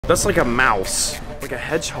That's like a mouse, like a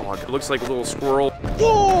hedgehog. It looks like a little squirrel.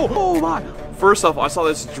 Whoa! Oh my! First off, I saw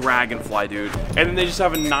this dragonfly, dude. And then they just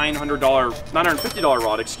have a $950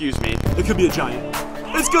 rod, excuse me. It could be a giant.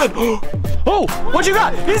 It's good. Oh, what you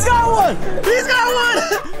got? He's got one! He's got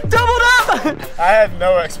one! Doubled up! I had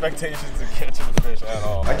no expectations of catching a fish at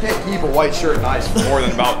all. I can't keep a white shirt nice for more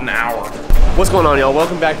than about an hour. What's going on, y'all?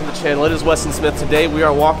 Welcome back to the channel. It is Westin Smith. Today we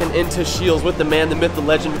are walking into Shields with the man, the myth, the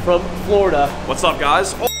legend from Florida. What's up,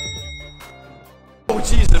 guys? Oh,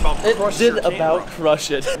 jeez, it about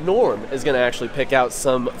crush it. Norm is going to actually pick out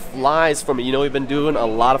some flies from it. You know, we've been doing a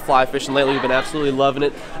lot of fly fishing lately. We've been absolutely loving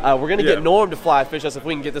it. We're going to get Norm to fly fish us if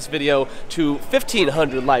we can get this video to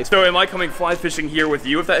 1,500 likes. So am I coming fly fishing here with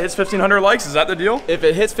you if that hits 1,500 likes? Is that the deal? If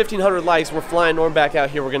it hits 1,500 likes, we're flying Norm back out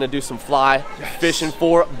here. We're going to do some fly fishing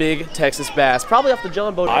for big Texas bass. Probably off the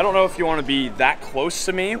John boat. I don't know if you want to be that close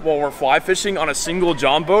to me while we're fly fishing on a single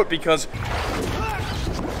John boat because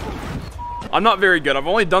I'm not very good. I've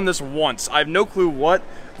only done this once. I have no clue what.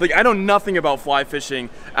 Like, I know nothing about fly fishing.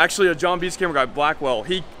 Actually, a John Beach camera guy, Blackwell,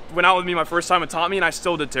 he went out with me my first time and taught me, and I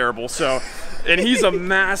still did terrible. So, and he's a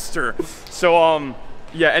master. So,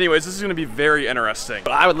 yeah, anyways, this is gonna be very interesting.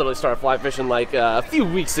 I would literally start fly fishing like a few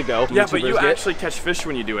weeks ago. Yeah, but you actually catch fish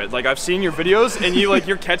when you do it. Like, I've seen your videos, and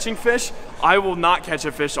you're catching fish. I will not catch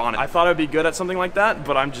a fish on it. I thought I'd be good at something like that,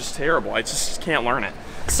 but I'm just terrible. I just can't learn it.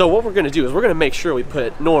 So what we're going to do is we're going to make sure we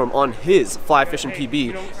put Norm on his fly fishing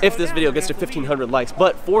PB if this video gets to 1,500 likes.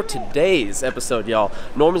 But for today's episode, y'all,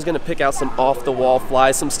 Norm is going to pick out some off-the-wall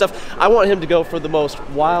flies, some stuff. I want him to go for the most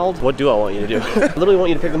wild. What do I want you to do? I literally want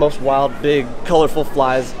you to pick the most wild, big, colorful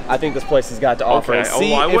flies I think this place has got to offer. Okay.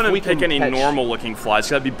 See I if wouldn't we pick can any catch normal-looking flies.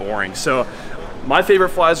 That'd be boring. So my favorite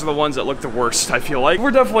flies are the ones that look the worst, I feel like. We're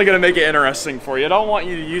definitely going to make it interesting for you. I don't want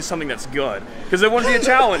you to use something that's good, because it wouldn't be a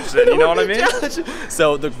challenge then, you know what I mean?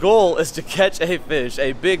 So the goal is to catch a fish,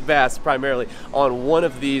 a big bass primarily, on one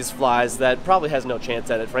of these flies that probably has no chance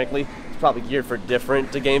at it, frankly. It's probably geared for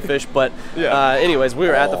different to game fish, but anyways, we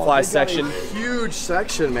were at the fly section. Huge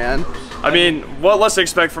section, man. I mean, what less to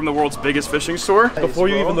expect from the world's biggest fishing store? Before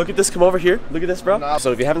you even look at this, come over here. Look at this, bro. No.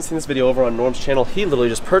 So if you haven't seen this video over on Norm's channel, he literally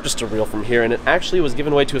just purchased a reel from here, and it actually was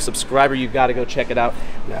given away to a subscriber. You got to go check it out.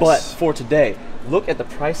 Yes. But for today, look at the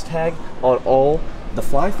price tag on all the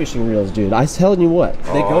fly fishing reels, dude. I'm telling you what,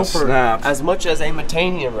 they go for as much as a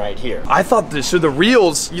Metanium right here. I thought this, so the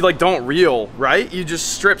reels, you like don't reel, right? You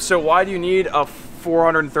just strip. So why do you need a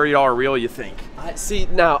 $430 reel, you think? See,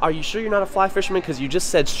 now, are you sure you're not a fly fisherman? Because you just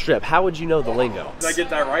said strip. How would you know the lingo? Did I get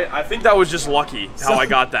that right? I think that was just lucky how I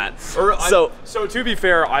got that. So to be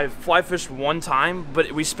fair, I fly fished one time,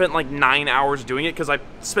 but we spent like 9 hours doing it because I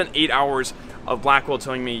spent 8 hours of Blackwell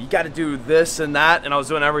telling me, you got to do this and that, and I was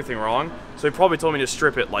doing everything wrong. So he probably told me to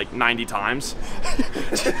strip it like 90 times.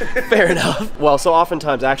 Fair enough. Well, so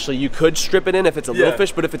oftentimes, actually, you could strip it in if it's a little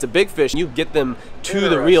fish, but if it's a big fish, you get them to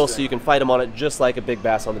the reel so you can fight them on it just like a big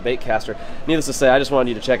bass on the bait caster. Needless to say, I just wanted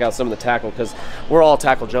you to check out some of the tackle because we're all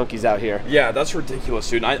tackle junkies out here. Yeah, that's ridiculous,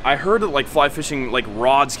 dude. I heard that like fly fishing, like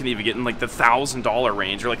rods can even get in like the $1,000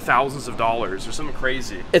 range or like thousands of dollars or something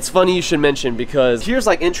crazy. It's funny you should mention because here's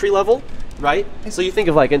like entry level, right? So you think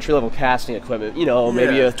of like entry-level casting equipment, you know,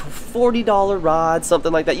 maybe a $40 rod,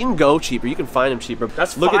 something like that. You can go cheaper. You can find them cheaper.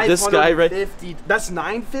 That's look at this guy right. That's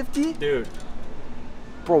 $950, dude.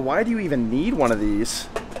 Bro, why do you even need one of these?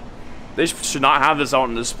 They should not have this out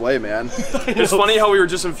on display, man. It's funny how we were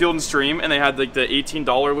just in Field and Stream and they had like the $18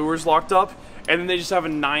 lures locked up, and then they just have a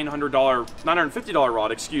 $950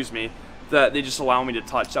 rod, excuse me, that they just allow me to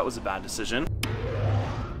touch. That was a bad decision.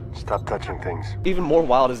 Stop touching things. Even more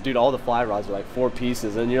wild is, dude, all the fly rods are like 4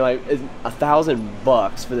 pieces, and you're like, it's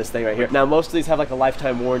 $1,000 for this thing right here. Now, most of these have like a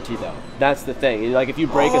lifetime warranty, though. That's the thing. Like, if you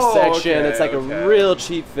break a section, it's like a real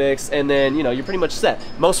cheap fix, and then, you know, you're pretty much set.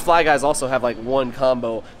 Most fly guys also have like one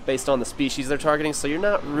combo based on the species they're targeting, so you're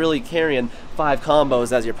not really carrying 5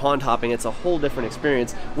 combos as you're pond hopping. It's a whole different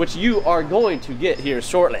experience, which you are going to get here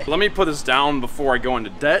shortly. Let me put this down before I go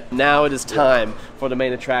into debt. Now it is time for the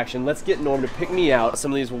main attraction. Let's get Norm to pick me out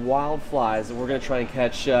some of these wild flies that we're going to try and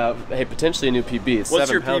catch, hey, potentially a new PB. It's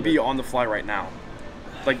What's your PB on the fly right now?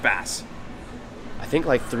 Like bass? I think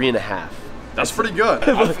like 3.5. That's pretty good.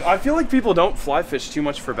 I feel like people don't fly fish too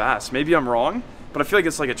much for bass. Maybe I'm wrong, but I feel like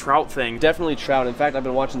it's like a trout thing. Definitely trout. In fact, I've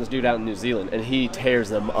been watching this dude out in New Zealand, and he tears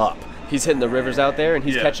them up. He's hitting the rivers out there, and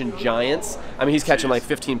he's catching giants. I mean, he's catching like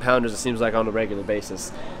 15-pounders, it seems like, on a regular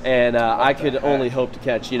basis. And I could only hope to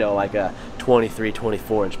catch, you know, like a 23,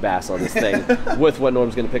 24-inch bass on this thing with what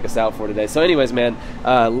Norm's going to pick us out for today. So anyways, man,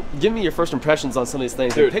 give me your first impressions on some of these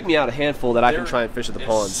things. Dude, pick me out a handful that I can try and fish at the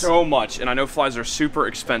ponds. So much, and I know flies are super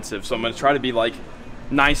expensive, so I'm going to try to be like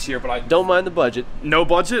nice here, but I don't mind the budget. No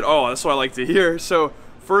budget? Oh, that's what I like to hear. So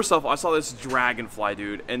first off, I saw this dragonfly,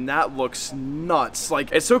 dude, and that looks nuts.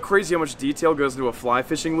 Like, it's so crazy how much detail goes into a fly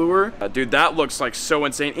fishing lure. Dude, that looks like so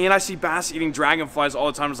insane. And I see bass eating dragonflies all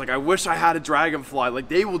the time. It's like, I wish I had a dragonfly. Like,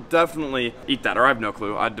 they will definitely eat that, or I have no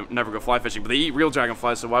clue. I'd never go fly fishing, but they eat real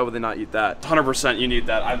dragonflies, so why would they not eat that? 100% you need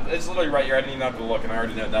that. It's literally right here. I didn't even have to look, and I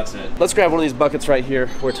already know that's it. Let's grab one of these buckets right here.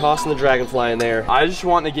 We're tossing the dragonfly in there. I just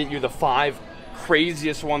want to get you the 5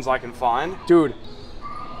 craziest ones I can find. Dude.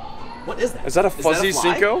 What is that? Is that a fuzzy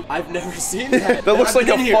Cinco? I've never seen that. That looks like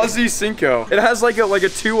a fuzzy Cinco. It has like a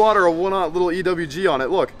 2-aught or a 1-aught little EWG on it.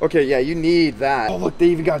 Look. Okay, yeah, you need that. Oh, look, they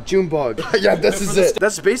even got June bug. Yeah, this is it.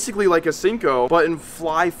 That's basically like a Cinco, but in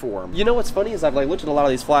fly form. You know what's funny is I've like looked at a lot of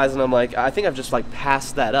these flies and I'm like, I think I've just like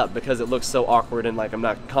passed that up because it looks so awkward and like I'm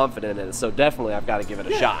not confident in it. So definitely I've got to give it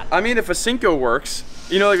a shot. I mean, if a Cinco works,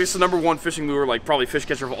 you know, like it's the #1 fishing lure, like probably fish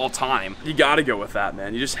catcher of all time. You got to go with that,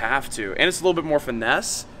 man. You just have to. And it's a little bit more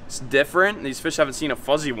finesse. It's different. These fish haven't seen a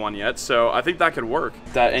fuzzy one yet, so I think that could work.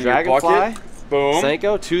 That in your bucket. Boom.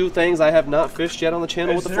 Senko, 2 things I have not fished yet on the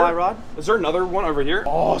channel with the fly rod. Is there another one over here?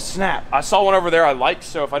 Oh, snap. I saw one over there I liked,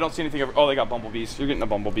 so if I don't see anything over... Oh, they got bumblebees. You're getting a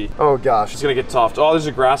bumblebee. Oh, gosh. It's going to get tough. Oh, there's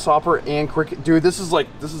a grasshopper and cricket. Dude, this is the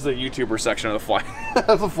YouTuber section of the fly.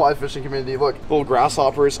 That's the fly fishing community. Look, little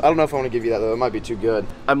grasshoppers. I don't know if I want to give you that, though. It might be too good.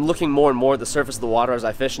 I'm looking more and more at the surface of the water as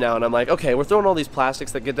I fish now, and I'm like, okay, we're throwing all these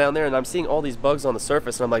plastics that get down there, and I'm seeing all these bugs on the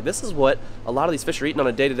surface, and I'm like, this is what a lot of these fish are eating on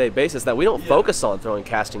a day-to-day basis that we don't focus on throwing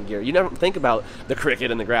casting gear. You never think about the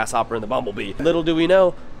cricket and the grasshopper and the bumblebee. Little do we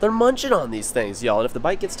know, they're munching on these things, y'all, and if the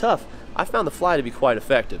bite gets tough, I found the fly to be quite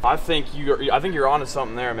effective. I think you're onto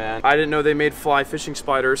something there, man. I didn't know they made fly fishing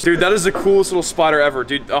spiders. Dude, that is the coolest little spider ever,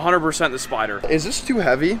 dude. 100% the spider. Is this too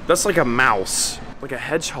heavy? That's like a mouse. Like a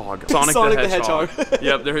hedgehog. Sonic the Hedgehog.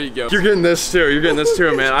 Yep, there you go. You're getting this too. You're getting this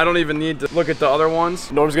too, man. I don't even need to look at the other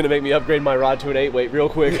ones. Norm's gonna make me upgrade my rod to an 8-weight real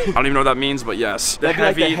quick. I don't even know what that means, but yes. The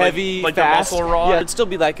heavy, like the muscle rod. Yeah, it'd still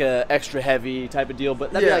be like a extra heavy type of deal,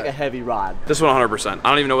 but that'd be like a heavy rod. This one 100%. I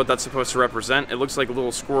don't even know what that's supposed to represent. It looks like a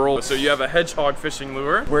little squirrel. So you have a hedgehog fishing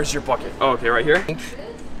lure. Where's your bucket? Oh, okay, right here.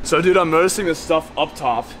 So dude, I'm noticing this stuff up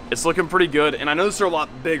top. It's looking pretty good, and I know they're a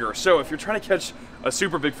lot bigger. So if you're trying to catch a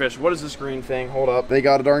super big fish, what is this green thing? Hold up. They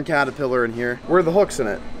got a darn caterpillar in here. Where are the hooks in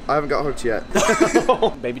it? I haven't got hooked yet.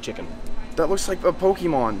 Baby chicken. That looks like a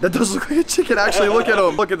Pokemon. That does look like a chicken, actually. Look at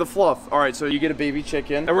him. Look at the fluff. All right, so you get a baby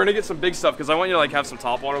chicken. And we're gonna get some big stuff, because I want you to like have some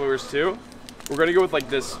topwater lures too. We're gonna go with like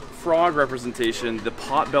this frog representation, the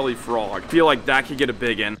potbelly frog. I feel like that could get a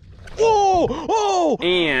big in. Whoa! Whoa!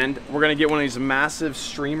 And we're gonna get one of these massive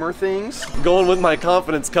streamer things. Going with my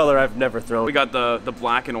confidence color I've never thrown. We got the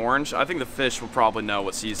black and orange. I think the fish will probably know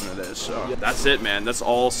what season it is. So that's it, man. That's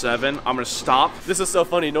all 7. I'm gonna stop. This is so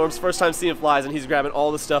funny. Norm's first time seeing flies, and he's grabbing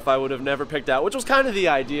all the stuff I would have never picked out, which was kind of the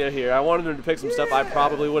idea here. I wanted him to pick some stuff I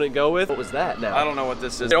probably wouldn't go with. What was that now? I don't know what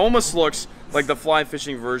this is. It almost looks like the fly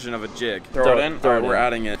fishing version of a jig. Throw it in. All right, we're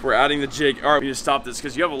adding it. We're adding the jig. All right, we need to stop this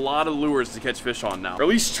because you have a lot of lures to catch fish on now. Or at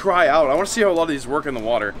least try out. I want to see how a lot of these work in the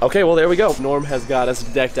water. Okay, well there we go. Norm has got us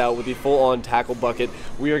decked out with the full-on tackle bucket.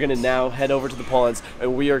 We are going to now head over to the ponds,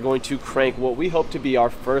 and we are going to crank what we hope to be our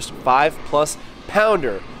first 5+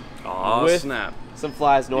 pounder. Oh, with snap. Some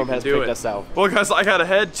flies. Norm has picked us out. Well, guys, I gotta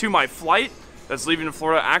head to my flight that's leaving to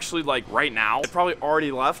Florida actually like right now. It probably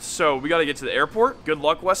already left, so we gotta get to the airport. Good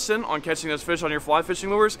luck, Westin, on catching those fish on your fly fishing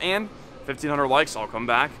lures, and 1,500 likes, I'll come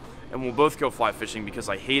back and we'll both go fly fishing because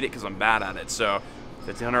I hate it because I'm bad at it. So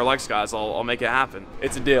 1,500 likes, guys, I'll make it happen.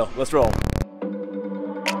 It's a deal. Let's roll.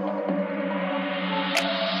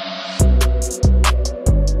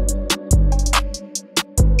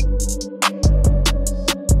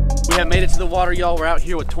 We have made it to the water, y'all. We're out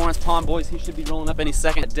here with Torrance Pond Boys. He should be rolling up any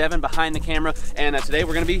second. Devin behind the camera, and today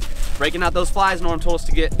we're gonna be breaking out those flies Norm told us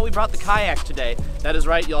to get. We brought the kayak today. That is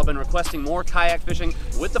right, y'all have been requesting more kayak fishing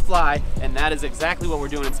with the fly, and that is exactly what we're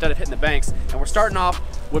doing instead of hitting the banks. And we're starting off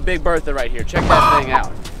with Big Bertha right here. Check that thing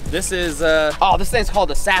out. This is, oh, this thing's called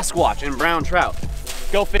a Sasquatch in brown trout.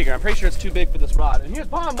 Go figure. I'm pretty sure it's too big for this rod. And here's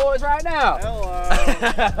Pond Boys right now.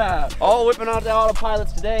 Hello. All whipping out the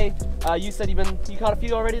autopilots today. You said you caught a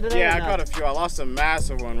few already today? Yeah, I caught a few. I lost a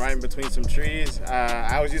massive one right in between some trees.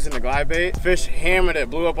 I was using the glide bait. Fish hammered it,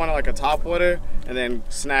 blew up on it like a topwater, and then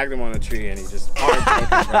snagged him on a tree, and he just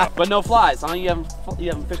But no flies, huh? You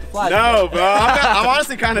haven't fished the flies? No, bro. I'm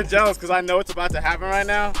honestly kind of jealous because I know it's about to happen right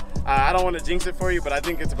now. I don't want to jinx it for you, but I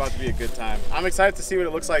think it's about to be a good time. I'm excited to see what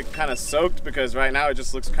it looks like kind of soaked, because right now it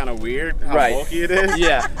just looks kind of weird how bulky it is.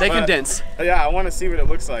 Yeah, they condense. Yeah, I want to see what it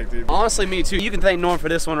looks like, dude. Honestly, me too. You can thank Norm for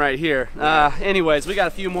this one right here. Anyways, we got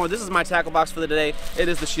a few more. This is my tackle box for the day. It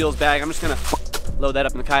is the Shields bag. I'm just gonna load that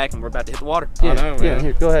up in the kayak, and we're about to hit the water. Yeah, know, man. Yeah,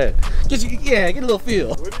 here, go ahead. Get a little feel.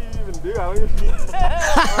 What do you even do? I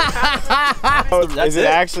don't even Is it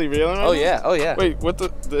actually reeling right Oh now? yeah, oh yeah. Wait, what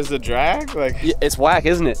the, is the drag? Like, yeah, it's whack,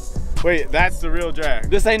 isn't it? wait, that's the real drag.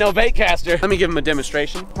 This ain't no bait caster. Let me give him a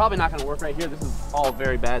demonstration. Probably not gonna work right here. This is all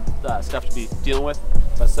very bad stuff to be dealing with.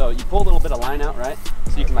 But so you pull a little bit of line out, right?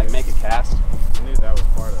 So you can like make a cast. I knew that was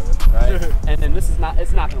part of it. Right? And then this is not,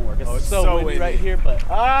 it's not gonna work. It's so windy right here, but.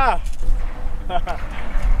 Ah!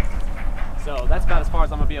 So that's about as far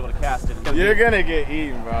as I'm gonna be able to cast it. You're gonna get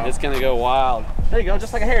eaten, bro. It's gonna go wild. There you go,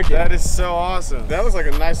 just like a hair jig. That is so awesome. That looks like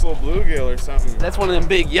a nice little bluegill or something. That's one of them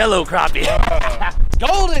big yellow crappie.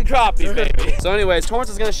 Golden crappie, baby. So anyways, Torrance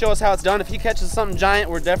is gonna show us how it's done. If he catches something giant,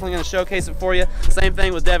 we're definitely gonna showcase it for you. Same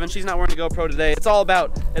thing with Devin. She's not wearing a GoPro today. It's all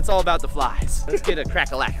about the flies. Let's get a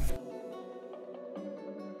crack-a-lackin'.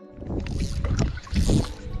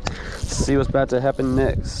 See what's about to happen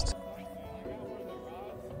next.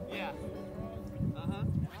 Yeah. Uh-huh.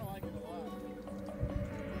 I like it a lot.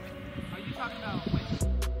 Are you talking about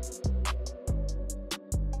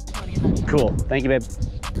Cool. Thank you, babe.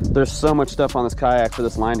 There's so much stuff on this kayak for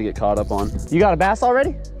this line to get caught up on. You got a bass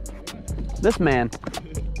already? This man.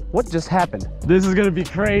 What just happened? This is gonna be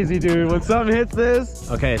crazy, dude. When something hits this.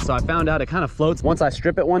 Okay, so I found out it kind of floats. Once I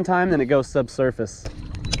strip it one time, then it goes subsurface.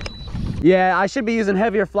 Yeah, I should be using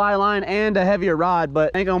heavier fly line and a heavier rod,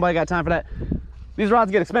 but ain't nobody got time for that. These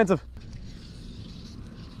rods get expensive.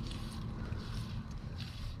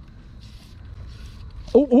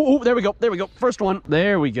 Oh, there we go, there we go. First one,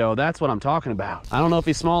 there we go. That's what I'm talking about. I don't know if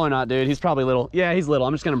he's small or not, dude. He's probably little. Yeah, he's little.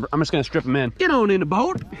 I'm just gonna strip him in. Get on in the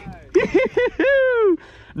boat.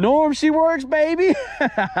 Norm, she works, baby.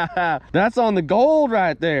 That's on the gold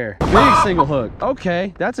right there. Big single hook.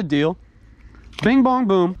 Okay, that's a deal. Bing bong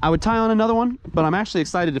boom. I would tie on another one, but I'm actually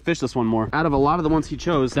excited to fish this one more. Out of a lot of the ones he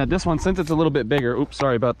chose, that this one, since it's a little bit bigger, oops,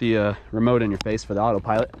 sorry about the remote in your face for the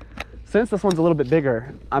autopilot. Since this one's a little bit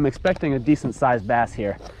bigger, I'm expecting a decent sized bass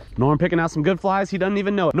here. Norm picking out some good flies, he doesn't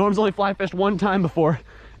even know it. Norm's only fly fished one time before,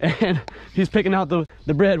 and he's picking out the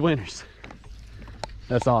breadwinners.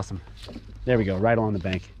 That's awesome. There we go, right along the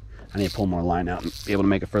bank. I need to pull more line out and be able to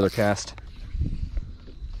make a further cast.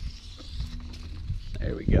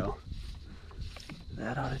 There we go.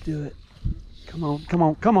 That ought to do it. Come on, come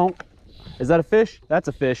on, come on. Is that a fish? That's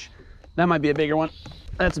a fish. That might be a bigger one.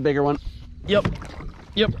 That's a bigger one. Yep,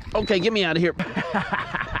 yep. Okay, get me out of here.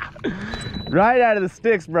 Right out of the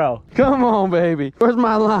sticks, bro. Come on, baby. Where's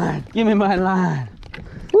my line? Give me my line.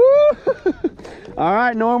 Woo! All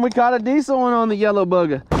right, Norm, we caught a decent one on the yellow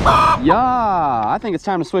bugger. Yeah, I think it's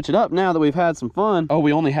time to switch it up now that we've had some fun. Oh,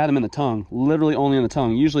 we only had him in the tongue. Literally only in the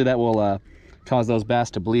tongue. Usually that will cause those bass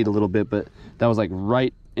to bleed a little bit, but that was like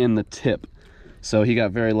right in the tip. So he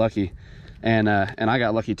got very lucky. And I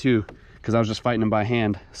got lucky too, because I was just fighting him by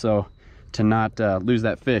hand. So to not lose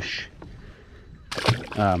that fish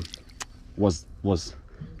was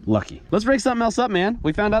lucky. Let's rig something else up, man.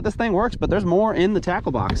 We found out this thing works, but there's more in the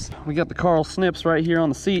tackle box. We got the Karl snips right here on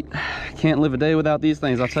the seat. Can't live a day without these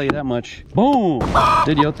things, I'll tell you that much. Boom!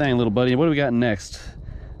 Did your thing, little buddy. What do we got next?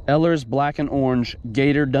 Eller's Black and Orange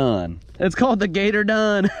Gator Dun. It's called the Gator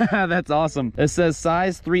Dun. That's awesome. It says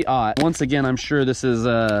size 3/0. Once again, I'm sure this is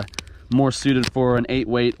more suited for an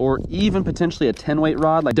 8-weight or even potentially a 10-weight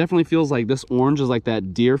rod. Like, definitely feels like this orange is like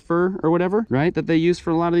that deer fur or whatever, right? That they use for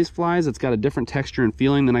a lot of these flies. It's got a different texture and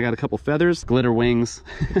feeling. Then I got a couple feathers, glitter wings.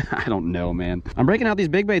 I don't know, man. I'm breaking out these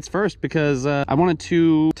big baits first because I wanted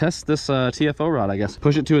to test this TFO rod, I guess.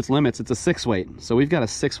 Push it to its limits. It's a 6-weight. So we've got a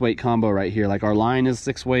 6-weight combo right here. Like, our line is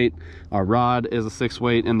 6-weight, our rod is a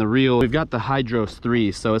 6-weight, and the reel, we've got the Hydros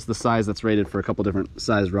 3. So it's the size that's rated for a couple different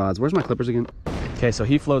size rods. Where's my clippers again? Okay, so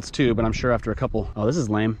he floats too, but I'm sure after a couple, oh, this is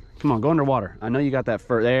lame. Come on, go underwater. I know you got that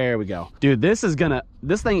fur. There we go. Dude, this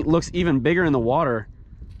thing looks even bigger in the water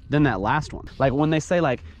than that last one. Like when they say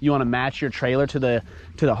like you want to match your trailer to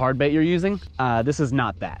the hard bait you're using, this is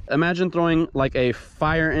not that. Imagine throwing like a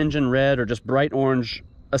fire engine red or just bright orange,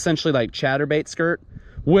 essentially like chatterbait skirt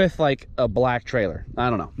with like a black trailer.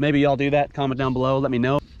 I don't know. Maybe y'all do that. Comment down below. Let me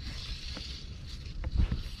know.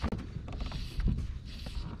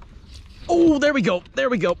 Oh, there we go. There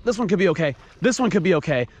we go. This one could be okay. This one could be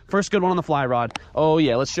okay. First good one on the fly rod. Oh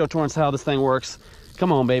yeah, let's show Torrance how this thing works.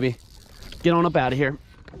 Come on, baby. Get on up out of here.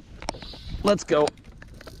 Let's go.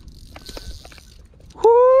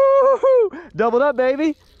 Woo-hoo! Doubled up,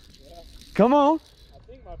 baby. Yeah. Come on. I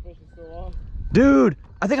think my fish is still on. Dude,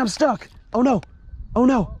 I think I'm stuck. Oh no. Oh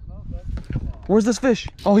no. Where's this fish?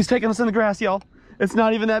 Oh, he's taking us in the grass, y'all. It's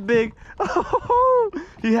not even that big. Oh,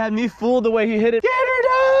 He had me fooled the way he hit it. Get her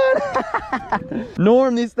done!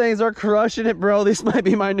 Norm, these things are crushing it, bro. These might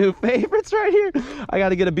be my new favorites right here. I got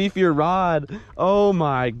to get a beefier rod. Oh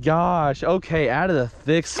my gosh. Okay, out of the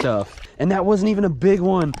thick stuff. And that wasn't even a big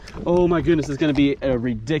one. Oh my goodness, it's gonna be a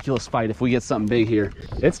ridiculous fight if we get something big here.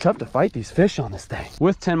 It's tough to fight these fish on this thing.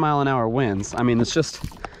 With 10-mile-an-hour winds, I mean, it's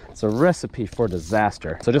a recipe for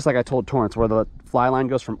disaster. So just like I told Torrance, where the fly line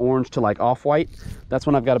goes from orange to like off-white, that's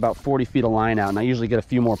when I've got about 40 feet of line out, and I usually get a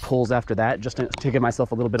few more pulls after that just to give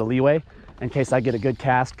myself a little bit of leeway in case I get a good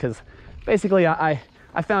cast, because basically I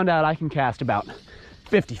found out I can cast about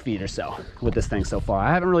 50 feet or so with this thing so far.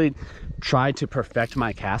 I haven't really tried to perfect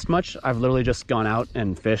my cast much. I've literally just gone out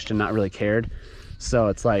and fished and not really cared. So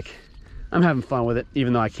it's like, I'm having fun with it,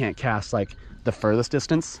 even though I can't cast like the furthest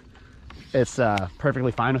distance. It's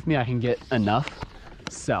perfectly fine with me. I can get enough.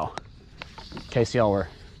 So, in case y'all were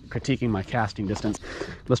critiquing my casting distance,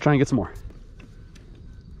 let's try and get some more.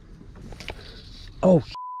 Oh,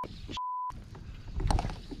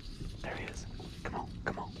 there he is. Come on,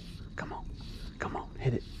 come on, come on, come on,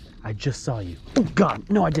 hit it. I just saw you. Oh God,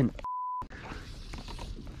 no I didn't.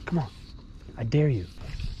 Come on, I dare you.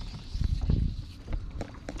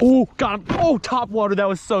 Oh, got him. Oh, top water. That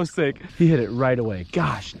was so sick. He hit it right away.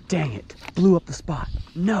 Gosh, dang it. Blew up the spot.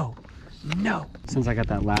 No, no. Since I got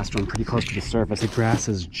that last one pretty close to the surface, the grass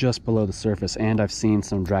is just below the surface, and I've seen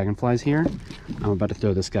some dragonflies here. I'm about to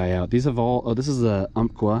throw this guy out. These have all, oh, this is a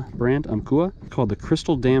Umpqua brand, Umpqua, called the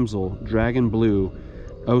Crystal Damsel Dragon Blue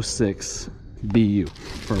 06 BU,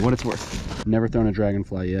 for what it's worth. Never thrown a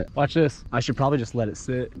dragonfly yet. Watch this. I should probably just let it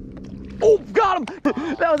sit. Oh, got him!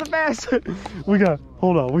 That was a bass. We got,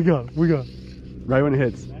 hold on, we got. Right when it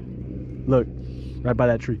hits. Look, right by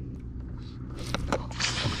that tree.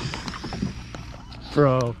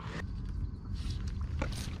 Bro.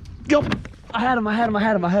 Go! I had him. I'm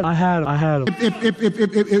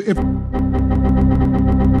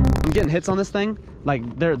getting hits on this thing.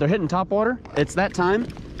 Like, they're hitting top water. It's that time.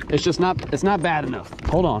 It's just not, it's not bad enough.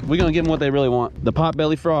 Hold on, we're gonna give them what they really want. The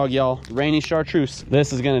potbelly frog, y'all. Rainy chartreuse.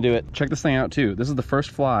 This is gonna do it. Check this thing out too. This is the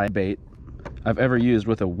first fly bait I've ever used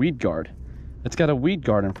with a weed guard. It's got a weed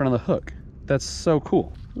guard in front of the hook. That's so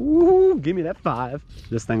cool. Ooh, give me that 5.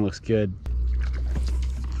 This thing looks good.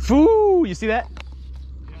 Foo, you see that?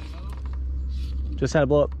 Just had to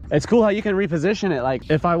blow up. It's cool how you can reposition it.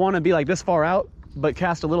 Like, if I wanna be like this far out, but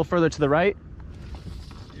cast a little further to the right,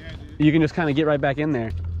 you can just kind of get right back in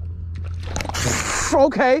there.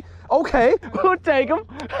 Okay, we'll take him.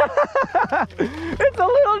 It's a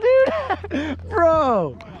little dude.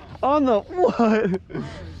 Bro, on the what?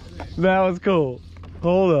 That was cool.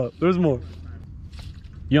 Hold up, there's more.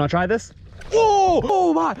 You wanna try this? Oh,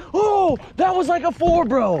 oh my, oh, that was like a 4,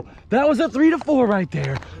 bro. That was a 3 to 4 right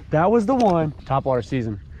there. That was the one. Topwater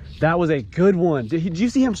season. That was a good one. Did you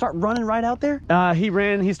see him start running right out there?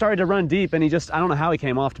 He started to run deep, and I don't know how he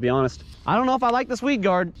came off, to be honest. I don't know if I like this weed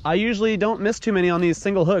guard. I usually don't miss too many on these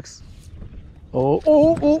single hooks.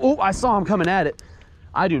 Oh, I saw him coming at it.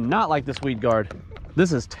 I do not like this weed guard.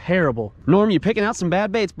 This is terrible. Norm, you picking out some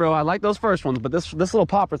bad baits, bro. I like those first ones, but this little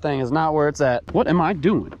popper thing is not where it's at. What am I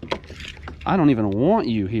doing? I don't even want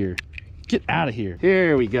you here. Get out of here.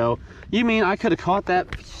 Here we go. You mean I could have caught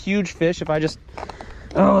that huge fish if I just...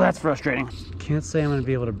 Oh, that's frustrating. Can't say I'm gonna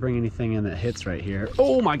be able to bring anything in that hits right here.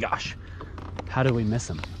 Oh my gosh. How do we miss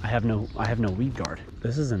him? I have no weed guard.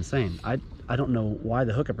 This is insane. I don't know why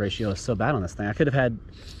the hookup ratio is so bad on this thing. I could have had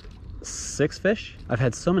 6 fish. I've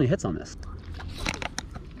had so many hits on this.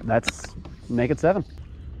 That's, make it 7.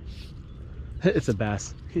 It's a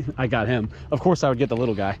bass. I got him. Of course I would get the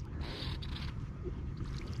little guy.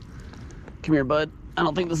 Come here, bud. I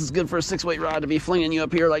don't think this is good for a 6-weight rod to be flinging you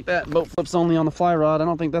up here like that. Boat flips only on the fly rod. I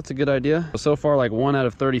don't think that's a good idea. So far, like 1 out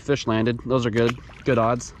of 30 fish landed. Those are good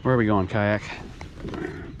odds. Where are we going, kayak?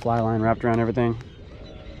 Fly line wrapped around everything.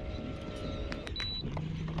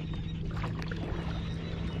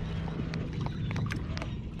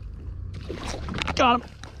 Got him.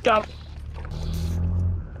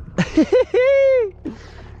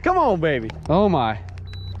 Come on, baby. Oh my.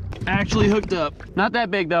 Actually hooked up. Not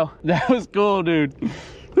that big though. That was cool, dude.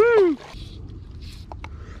 Woo.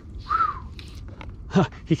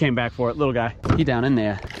 He came back for it, little guy. He down in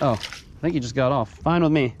there. Oh, I think he just got off. Fine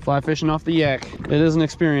with me. Fly fishing off the yak. It is an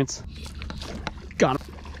experience. Got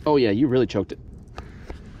him. Oh yeah, you really choked it.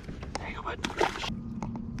 There you go, bud.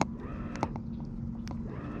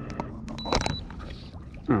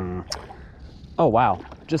 Oh wow,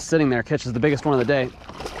 just sitting there catches the biggest one of the day.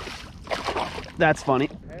 That's funny.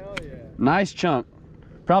 Hell yeah. Nice chunk.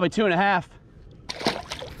 Probably 2.5.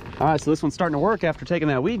 All right, so this one's starting to work after taking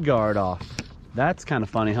that weed guard off. That's kind of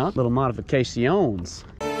funny, huh? Little modifications.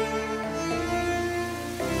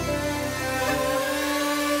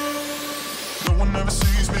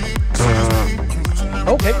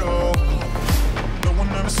 Okay.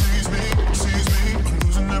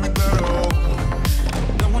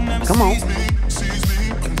 Come on.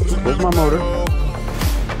 There's my motor.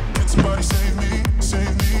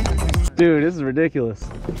 Dude, this is ridiculous.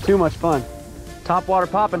 Too much fun. Top water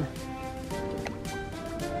popping.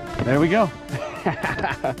 There we go.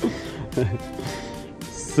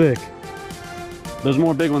 Sick. There's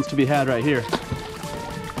more big ones to be had right here.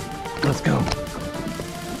 Let's go.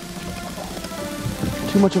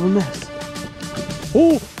 Too much of a mess.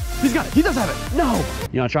 Oh, he's got it. He does have it. No.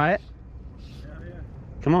 You want to try it? Yeah.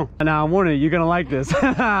 Come on. Now I'm warning you, you're going to like this.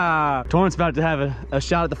 Torrance about to have a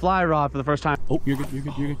shot at the fly rod for the first time. Oh, you're good, you're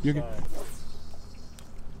good, you're good, you're good.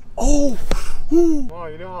 Oh. Wow,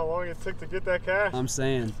 you know how long it took to get that cash? I'm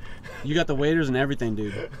saying. You got the waders and everything,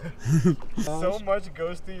 dude. So much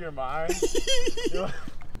goes through your mind. I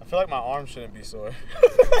feel like my arm shouldn't be sore.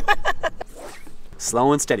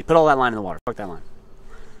 Slow and steady. Put all that line in the water. Fuck that line.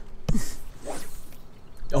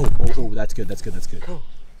 Oh, that's good, that's good, that's good.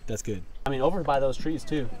 That's good. I mean, over by those trees,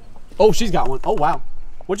 too. Oh, she's got one. Oh, wow.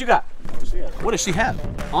 What you got? What does she have?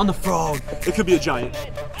 On the frog. It could be a giant.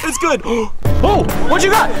 It's good. Oh, what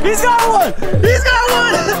you got? He's got one. He's got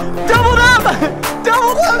one. Doubled up.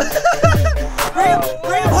 Doubled up.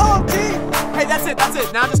 Bring him home, T. Hey, that's it. That's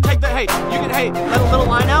it. Now just take the, hey, you can, hey, let a little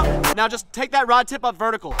line out. Now just take that rod tip up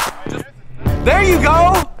vertical. Just, there you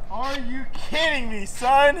go. Are you kidding me,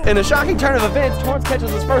 son? In a shocking turn of events, Torrance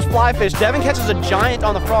catches his first fly fish. Devin catches a giant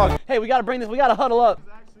on the frog. Hey, we gotta bring this, we gotta huddle up.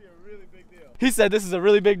 He said this is a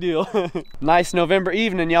really big deal. Nice November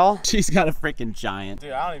evening, y'all. She's got a freaking giant.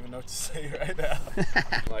 Dude, I don't even know what to say right now.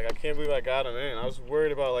 Like, I can't believe I got him in. I was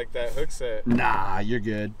worried about like that hook set. Nah, you're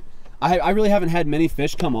good. I really haven't had many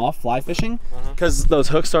fish come off fly fishing because those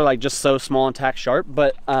hooks are like just so small and tack sharp.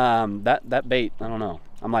 But that bait, I don't know.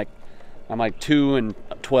 I'm like 2 and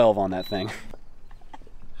 12 on that thing.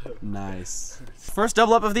 Nice. First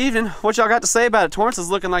double up of the evening. What y'all got to say about it? Torrance is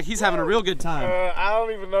looking like he's having a real good time. I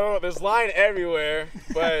don't even know. There's line everywhere,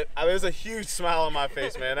 but there's a huge smile on my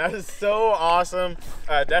face, man. That is so awesome.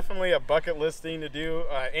 Definitely a bucket list thing to do.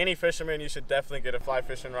 Any fisherman, you should definitely get a fly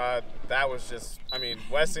fishing rod. That was just, I mean,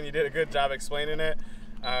 Westin, you did a good job explaining it.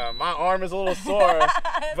 My arm is a little sore,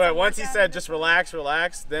 but once he said just relax,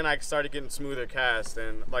 relax, then I started getting smoother casts,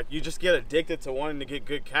 and like you just get addicted to wanting to get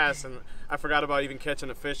good casts, and I forgot about even catching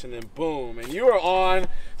a fish, and then boom, and you were on,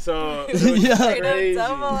 so it was crazy.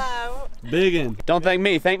 Biggin. Don't thank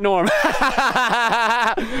me, thank Norm.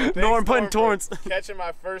 Norm putting Torrance. Catching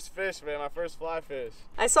my first fish, man, my first fly fish.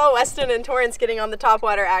 I saw Westin and Torrance getting on the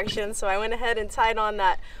topwater action, so I went ahead and tied on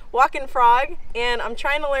that walking frog, and I'm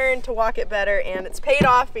trying to learn to walk it better, and it's paid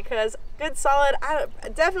off because good solid,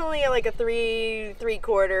 definitely like a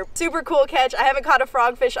 3/4. Super cool catch. I haven't caught a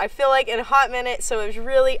frogfish, I feel like, in a hot minute, so it was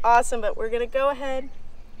really awesome, but we're gonna go ahead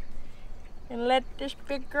and let this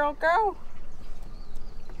big girl go.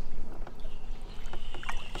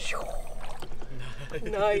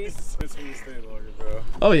 Nice. It's gonna stay longer, bro.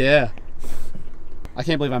 Oh yeah. I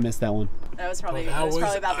can't believe I missed that one. That was probably, about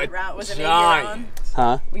the round. Was it maybe around?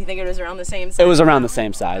 Huh? You think it was around the same size? It was around the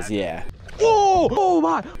same size, yeah. Oh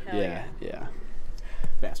my. Yeah.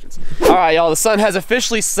 Bastards. All right, y'all, the sun has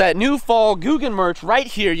officially set. New fall Guggen merch right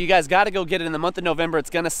here. You guys got to go get it in the month of November.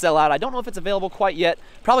 It's going to sell out. I don't know if it's available quite yet.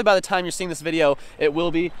 Probably by the time you're seeing this video, it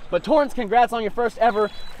will be. But Torrance, congrats on your first ever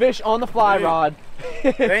fish on the fly rod.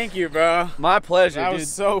 Thank you, bro. My pleasure, That dude.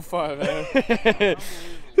 was so fun, man.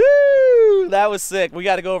 Woo! That was sick. We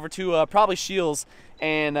got to go over to probably Shields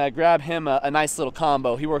and grab him a nice little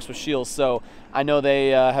combo. He works with Shields, so I know they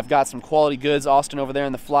have got some quality goods. Austin over there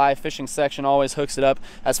in the fly fishing section always hooks it up.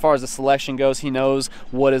 As far as the selection goes, he knows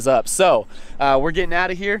what is up. So we're getting out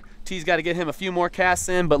of here. T's got to get him a few more casts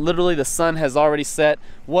in, but literally the sun has already set.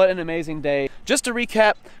 What an amazing day. Just to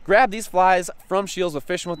recap, grab these flies from Shields with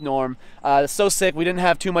Fishing with Norm. It's so sick. We didn't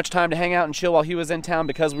have too much time to hang out and chill while he was in town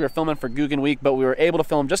because we were filming for Guggen Week, but we were able to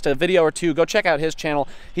film just a video or two. Go check out his channel.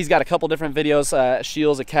 He's got a couple different videos,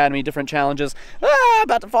 Shields Academy, different challenges.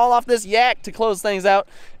 About to fall off this yak to close things out.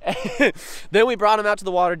 Then we brought him out to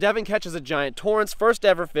the water. Devin catches a giant. Torrance, first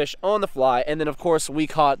ever fish on the fly, and then of course we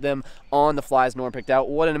caught them on the flies Norm picked out.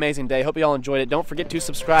 What an amazing day. Hope you all enjoyed it. Don't forget to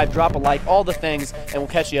subscribe, drop a like, all the things, and we'll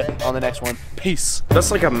catch you on the next one. Peace. That's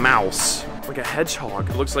like a mouse, like a hedgehog.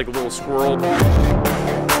 It looks like a little squirrel.